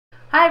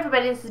Hi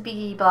everybody, this is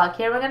BE Blog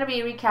here. We're going to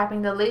be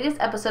recapping the latest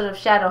episode of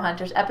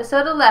Shadowhunters,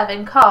 episode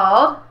 11,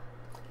 called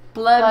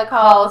Blood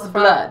Calls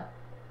Blood.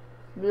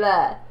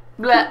 Blood.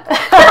 Blood.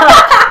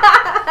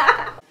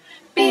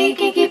 Big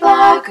Geeky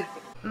Blog.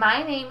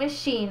 My name is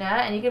Sheena,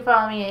 and you can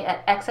follow me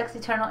at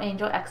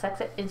XXEternalAngel,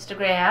 XX at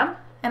Instagram.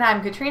 And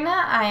I'm Katrina.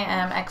 I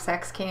am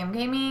XXKM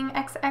Gaming,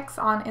 XX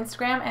on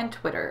Instagram and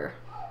Twitter.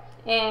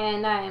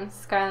 And I'm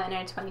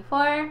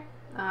ScarletNerd24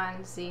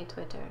 on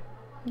Twitter.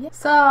 Yeah.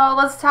 So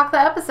let's talk the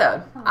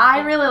episode. Okay.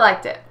 I really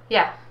liked it.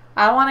 Yeah.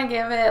 I want to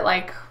give it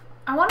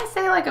I want to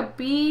say a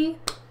B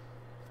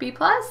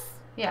plus.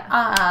 Yeah.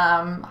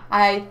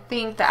 I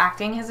think the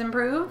acting has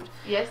improved.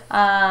 Yes.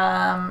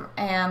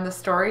 And the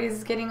story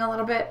is getting a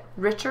little bit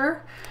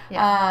richer.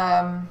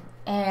 Yeah.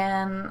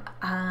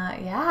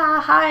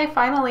 Hi,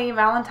 finally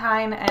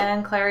Valentine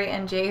and Clary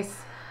and Jace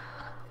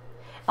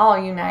all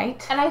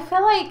unite. And I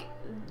feel like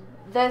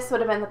this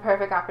would have been the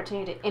perfect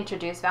opportunity to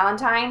introduce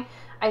Valentine.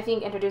 I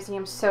think introducing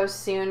him so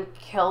soon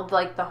killed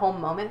the whole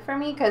moment for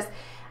me, because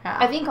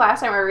I think last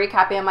time we were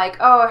recapping, I'm like,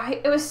 oh,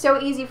 it was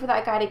so easy for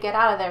that guy to get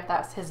out of there if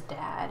that's his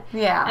dad.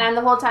 Yeah. And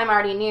the whole time I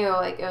already knew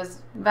it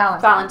was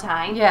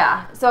Valentine.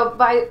 Yeah. So,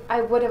 but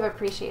I would have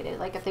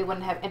appreciated if they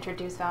wouldn't have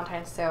introduced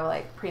Valentine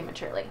so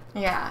prematurely.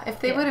 Yeah.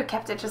 If they would have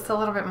kept it just a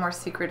little bit more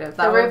secretive,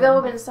 the reveal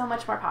would have been so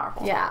much more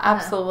powerful. Yeah,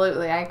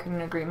 absolutely. I couldn't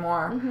agree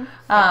more.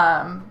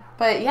 Mm-hmm.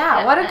 But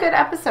yeah, what a good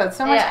episode.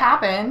 So much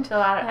happened. A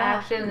lot of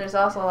action. There's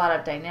also a lot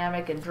of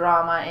dynamic and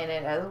drama in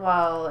it as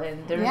well.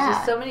 And there's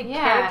just so many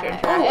character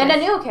interactions. And a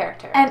new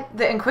character. And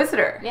the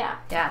Inquisitor. Yeah.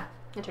 Yeah.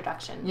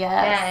 Introduction. Yes.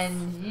 Yeah,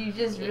 and you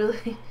just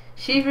really...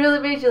 She really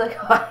made you oh,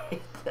 I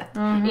hate that.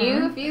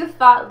 Mm-hmm. You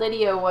thought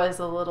Lydia was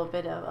a little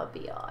bit of a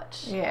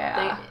biatch.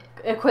 Yeah.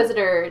 The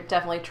Inquisitor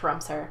definitely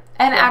trumps her.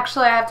 And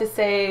actually, I have to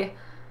say,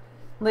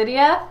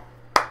 Lydia...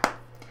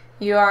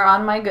 You are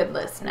on my good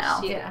list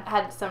now. She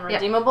had some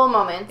redeemable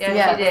moments.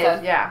 Yeah, she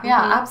did. Yeah.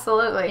 Yeah,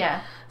 absolutely.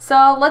 Yeah.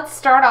 So let's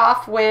start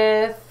off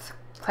with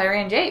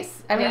Clary and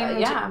Jace. I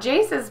mean,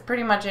 Jace is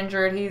pretty much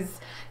injured.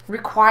 He's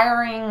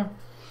requiring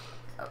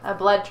a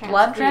blood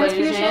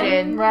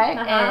transfusion. Right?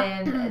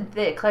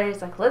 And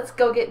Clary's like, let's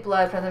go get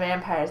blood from the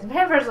vampires. And the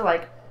vampires are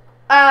like,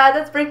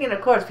 that's breaking a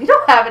corpse. We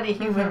don't have any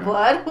human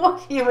blood.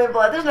 What human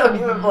blood? There's no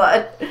human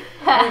blood.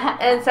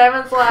 And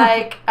Simon's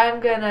like, I'm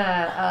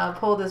gonna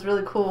pull this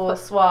really cool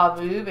suave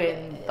move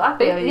and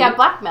blackmail you. Yeah,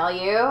 blackmail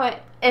you.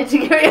 And to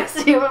give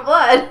us human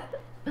blood.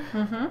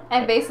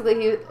 And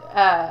basically,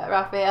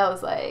 Raphael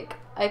was like,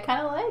 I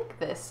kind of like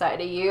this side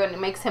of you, and it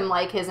makes him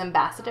his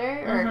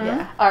ambassador or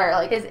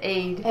his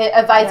aide,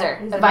 advisor.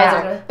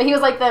 But he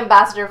was the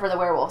ambassador for the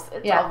werewolves.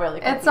 It's all really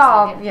confusing. It's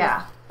all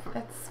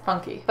it's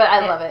funky. But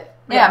I love it.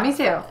 Yeah, me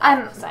too.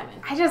 And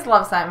Simon. I just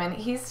love Simon.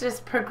 He's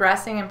just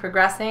progressing,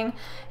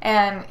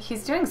 and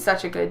he's doing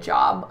such a good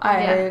job.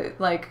 I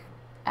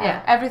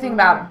everything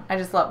about him. I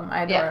just love him.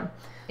 I adore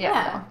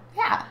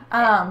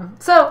him.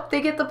 So they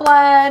get the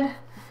blood,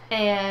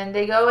 and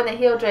they go and they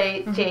heal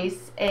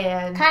Jace,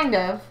 and kind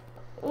of.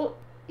 Well,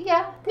 they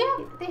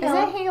heal.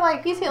 Isn't he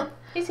he's healed?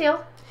 He's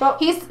healed. But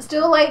he's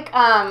still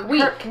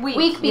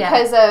weak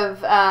because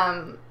of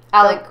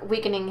Alec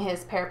weakening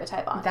his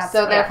parapatype bond.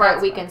 So therefore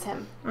it weakens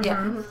him.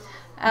 Yeah.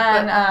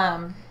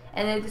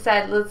 And they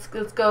decide let's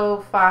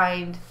go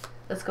find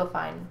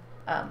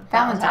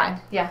Valentine.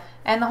 Yeah.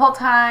 And the whole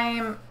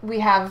time we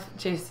have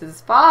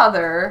Jace's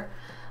father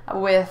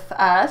with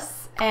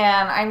us,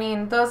 and I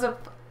mean those of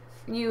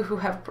you who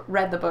have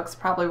read the books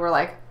probably were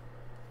like,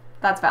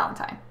 that's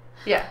Valentine.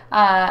 Yeah.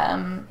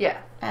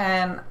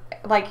 And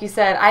like you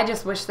said, I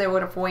just wish they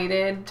would have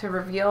waited to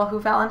reveal who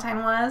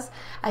Valentine was.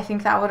 I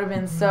think that would have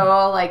been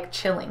so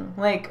chilling.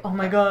 Oh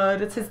my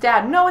god, it's his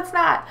dad. No, it's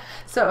not.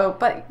 So,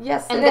 but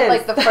yes, and it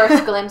is. The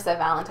first glimpse of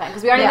Valentine,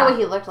 because we already know what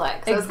he looked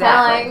like. So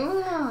exactly.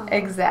 It's kind of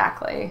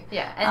exactly.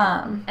 Yeah.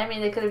 And I mean,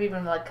 they could have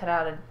even cut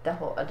out the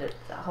whole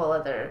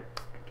other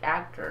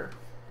actor,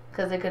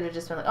 because they could have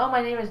just been oh,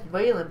 my name is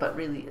Waylon, but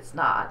really it's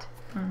not.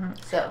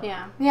 So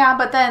yeah,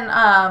 but then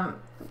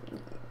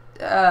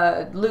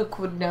Luke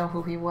would know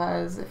who he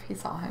was if he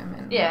saw him.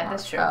 And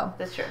that's true. So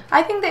that's true.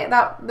 I think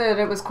that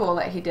it was cool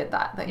that he did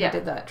that. He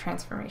did that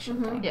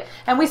transformation thing. Yeah.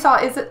 And we saw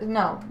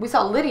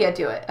Lydia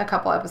do it a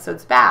couple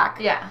episodes back.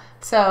 Yeah.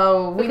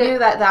 So we knew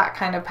that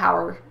kind of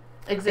power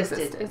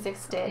existed.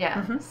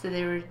 Yeah. So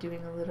they were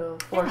doing a little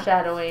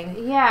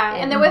foreshadowing. Yeah,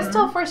 and there was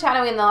still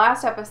foreshadowing in the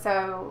last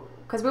episode,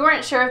 because we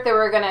weren't sure if they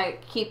were gonna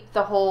keep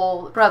the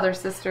whole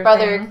brother-sister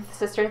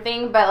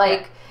thing,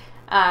 but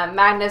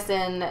Magnus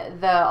in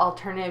the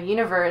alternative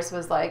universe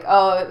was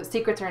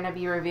secrets are going to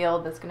be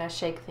revealed that's going to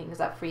shake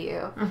things up for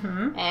you.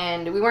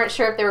 And we weren't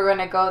sure if they were going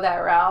to go that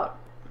route,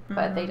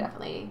 but they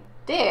definitely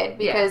did,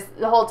 because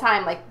the whole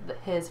time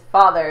his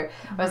father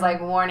was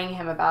warning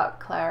him about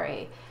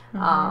Clary,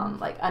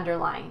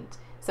 underlined.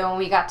 So when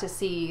we got to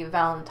see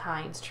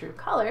Valentine's true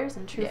colors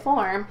and true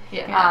form,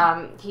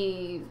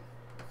 he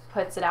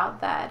puts it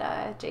out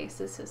that Jace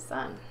is his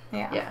son.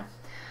 Yeah.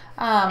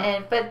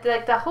 But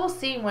the whole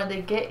scene when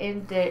they get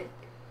in there,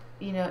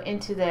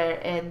 into there,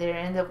 and they're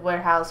in the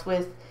warehouse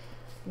with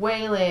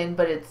Waylon,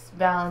 but it's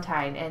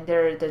Valentine, and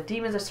the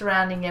demons are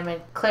surrounding him,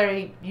 and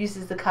Clary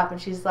uses the cup,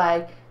 and she's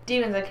like,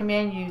 demons, I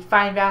command you,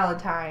 find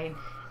Valentine.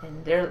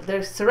 And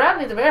they're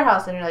surrounding the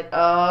warehouse, and you're like,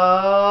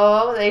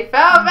 oh, they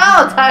found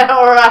Valentine,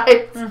 all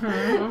right.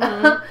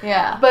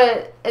 Yeah.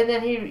 But and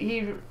then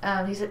he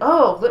said,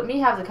 oh, let me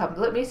have the cup.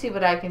 Let me see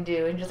what I can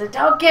do. And you're just like,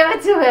 don't give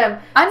it to him.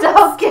 I'm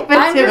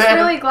just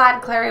really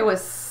glad Clary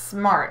was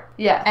smart.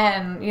 Yeah.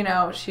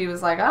 And she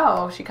was like,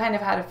 oh, she kind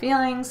of had a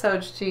feeling, so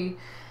she.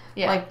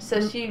 Yeah,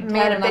 so she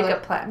made a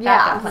backup plan.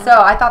 So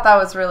I thought that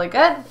was really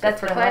good. That's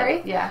for what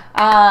Clary.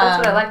 That's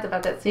what I liked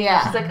about that scene.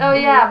 Yeah. She's like, oh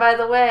yeah, by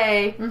the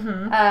way,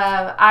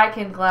 I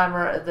can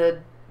glamour the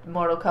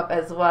Mortal Cup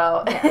as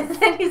well. Yes. And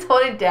then he's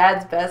holding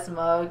Dad's best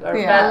mug, or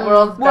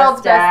world's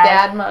best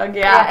dad mug.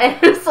 Yeah. And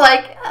it's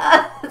like,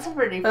 it's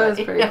pretty funny. It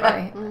was pretty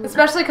funny.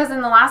 Especially because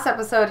in the last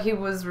episode, he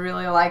was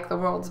really like the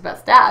world's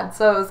best dad.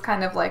 So it was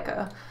kind of like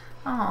a...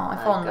 Oh, if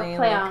only. A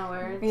play on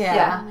words.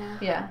 Yeah.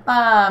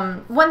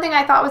 One thing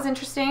I thought was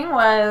interesting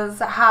was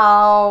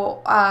how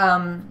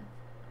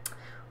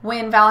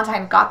when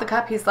Valentine got the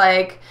cup, he's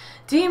like,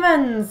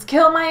 demons,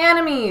 kill my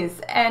enemies.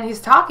 And he's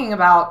talking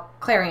about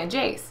Clary and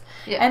Jace.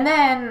 Yeah. And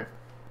then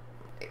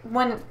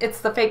when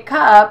it's the fake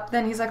cup,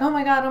 then he's like, oh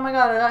my God,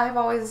 I've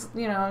always,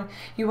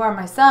 you are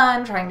my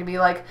son, trying to be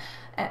like,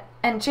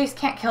 and Jace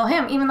can't kill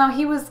him, even though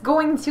he was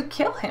going to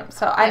kill him.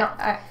 So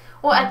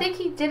I think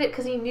he did it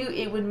because he knew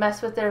it would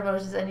mess with their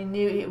emotions, and he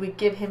knew it would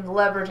give him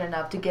leverage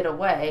enough to get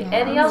away.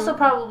 And he also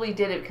probably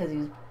did it because he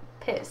was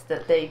pissed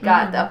that they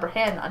got the upper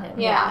hand on him.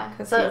 Yeah.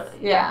 So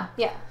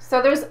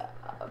So there's a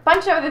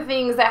bunch of other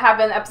things that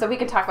happen in the episode. We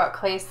can talk about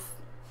Clace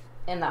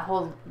and that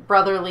whole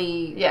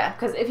brotherly... Yeah.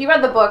 Because if you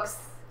read the books...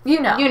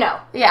 You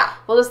know. Yeah.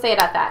 We'll just say it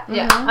at that.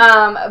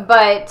 Yeah.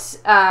 But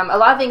a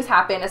lot of things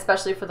happen,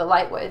 especially for the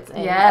Lightwoods.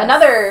 And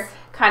another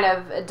kind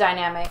of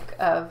dynamic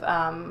of...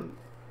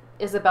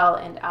 Isabel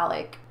and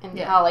Alec, and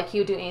how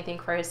he'll do anything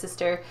for his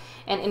sister,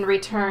 and in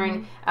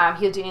return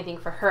he'll do anything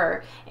for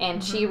her,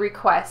 and she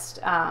requests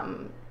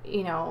because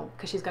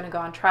she's going to go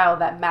on trial,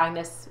 that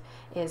Magnus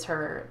is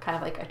her kind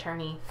of like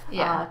attorney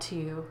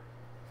to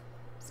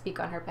speak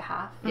on her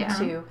behalf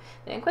to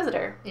the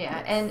Inquisitor.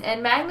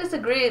 And Magnus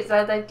agrees.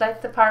 I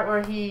like the part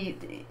where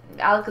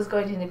Alec is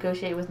going to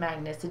negotiate with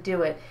Magnus to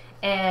do it,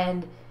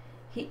 and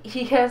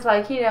he has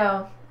like,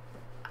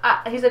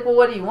 he's like, well,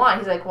 what do you want?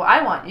 He's like, well,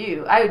 I want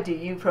you. I would do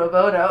you pro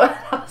bono. And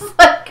I was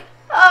like,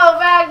 oh,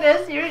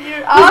 Magnus, you're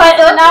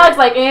awesome. And now it's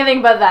like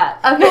anything but that.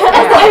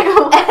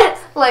 Okay.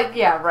 Like,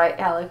 yeah, right,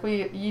 Alec.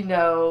 You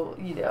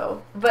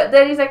know. But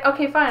then he's like,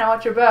 okay, fine, I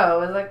want your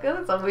bow. I was like,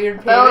 oh, that's a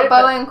weird payment.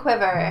 Bow and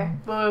quiver.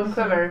 Bow and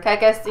quiver. I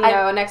guess,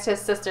 next to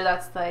his sister,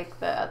 that's like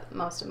the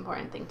most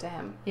important thing to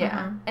him.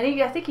 Yeah.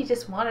 And I think he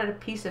just wanted a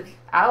piece of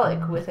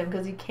Alec with him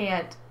because he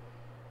can't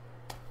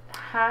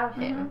have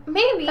him.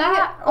 Maybe.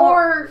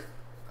 Or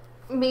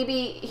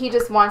maybe he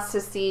just wants to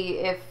see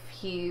if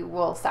he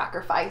will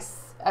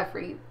sacrifice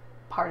every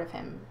part of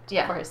him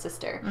for his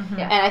sister.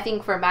 And I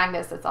think for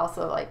Magnus, it's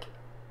also like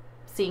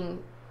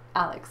seeing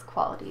Alec's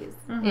qualities.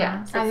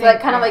 Yeah. So it's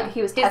like kind of like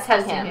he was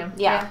testing him.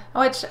 Yeah.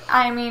 Which,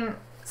 I mean,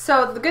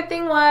 so the good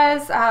thing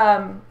was,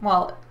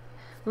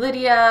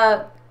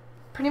 Lydia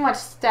pretty much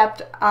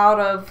stepped out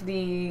of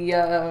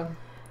the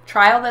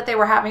trial that they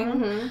were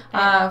having.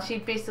 She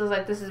basically was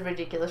like, this is a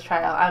ridiculous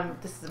trial.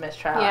 This is a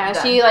mistrial. Yeah,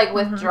 she like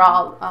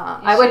withdraw.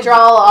 I withdraw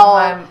all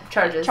my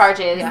charges.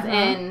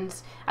 And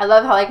I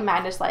love how like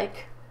Magnus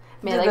like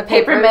made like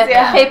paper mache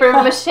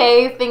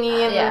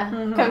thingy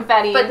and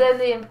confetti. But then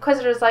the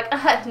Inquisitor's like,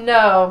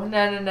 no.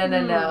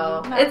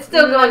 It's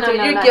still going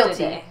through. You're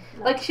guilty.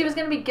 Like, she was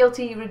going to be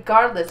guilty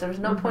regardless. There was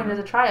no point in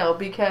the trial,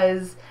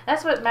 because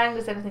that's what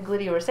Magnus and I think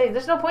Lydia were saying.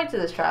 There's no point to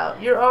this trial.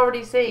 You're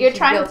already saying she's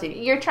guilty.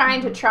 You're trying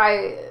to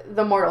try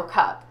the Mortal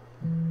Cup.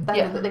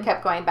 That's what they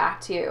kept going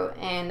back to.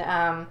 And,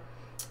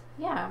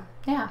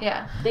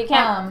 They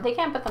can't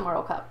put the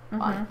Mortal Cup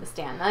on the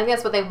stand. I think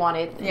that's what they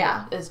wanted.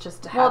 Is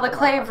just to have. Well, the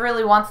Clave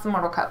really wants the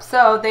Mortal Cup.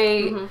 So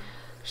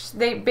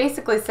they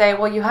basically say,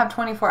 well, you have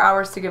 24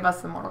 hours to give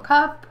us the Mortal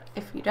Cup.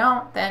 If you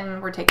don't,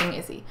 then we're taking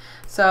Izzy.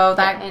 So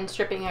and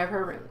stripping of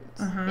her runes.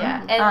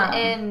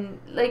 And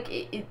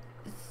like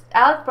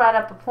Alec brought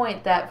up a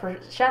point that for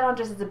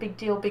Shadowhunters is a big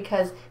deal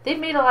because they've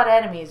made a lot of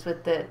enemies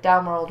with the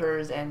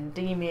Downworlders and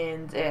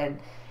demons, and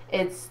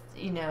it's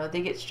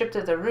they get stripped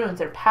of their runes.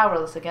 They're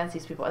powerless against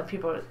these people,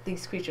 and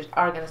these creatures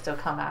are going to still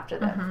come after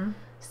them.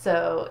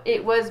 So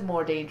it was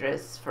more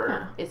dangerous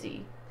for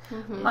Izzy.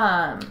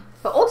 But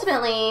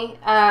ultimately,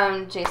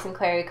 Jace and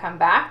Clary come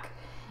back,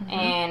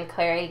 and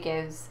Clary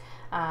gives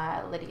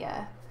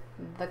Lydia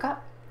the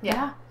cup.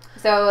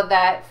 So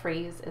that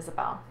frees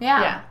Isabel.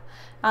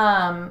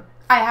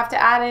 I have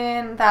to add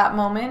in that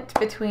moment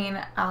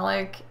between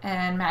Alec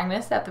and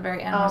Magnus at the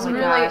very end. Oh my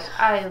gosh.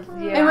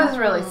 It was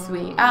really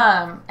sweet.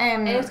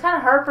 And it was kind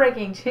of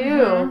heartbreaking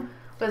too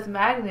with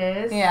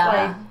Magnus.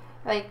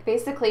 Like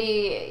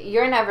basically,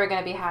 you're never going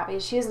to be happy.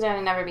 She's going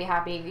to never be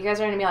happy. You guys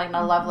are going to be like in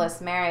a loveless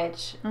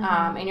marriage,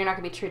 and you're not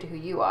going to be true to who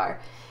you are.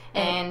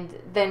 And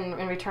then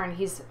in return,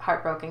 he's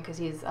heartbroken because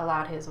he's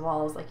allowed his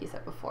walls, like you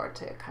said before,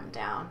 to come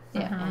down.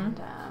 Yeah.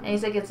 And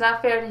he's like, it's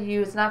not fair to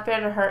you, it's not fair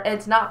to her,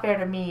 it's not fair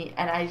to me,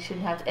 and I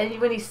shouldn't have to. And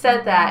when he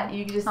said that,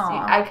 you just,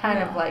 I kind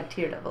of like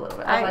teared up a little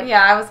bit.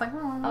 I was like,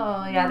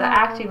 oh yeah, the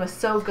acting was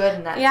so good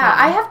in that scene.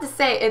 I have to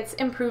say, it's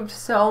improved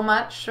so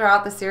much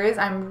throughout the series.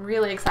 I'm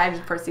really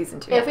excited for season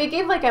 2. If we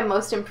gave like a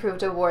most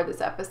improved award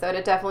this episode,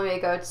 it definitely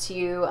would go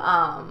to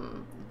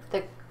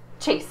the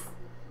Chase.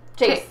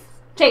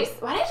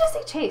 Why did I just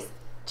say Chase?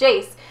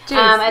 Jace.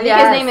 I think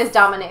his name is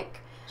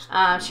Dominic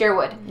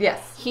Sherwood.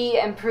 Yes. He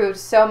improved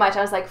so much.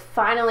 I was like,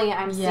 finally,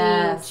 I'm seeing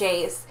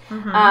Jace.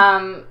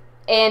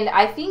 And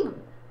I think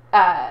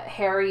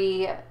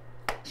Harry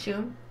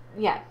Shum?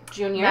 Yeah,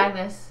 Junior.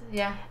 Magnus.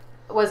 Yeah.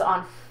 Was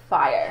on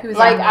fire.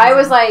 Like, I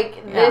was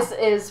like, this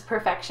is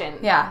perfection.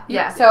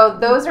 Yeah. So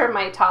those are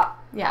my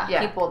top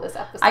people this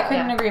episode. I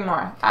couldn't agree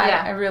more.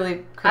 I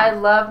really couldn't. I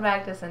love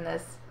Magnus in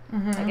this.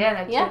 Again,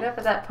 I teared up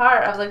at that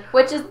part. I was like,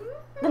 which is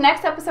the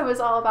next episode was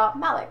all about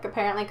Malik,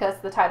 apparently, because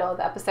the title of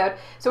the episode.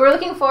 So we're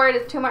looking forward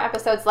to 2 more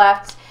episodes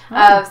left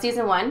of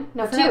season 1.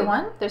 No, Isn't 2. it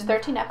 1? There's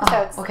 13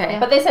 episodes. Oh, okay.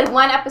 But they said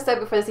 1 episode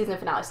before the season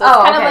finale. So it's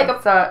kind of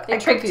like so they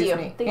tricked you.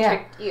 Me. They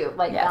tricked you.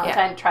 Like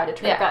Valentine tried to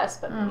trick us,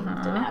 but it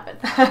didn't happen.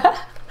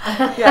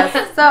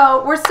 Yes.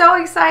 So we're so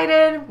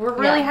excited. We're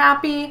really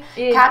happy.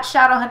 Catch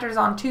Shadowhunters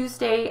on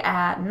Tuesday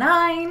at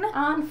 9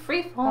 on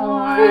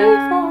Freeform.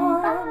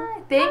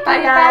 Thank you,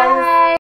 guys.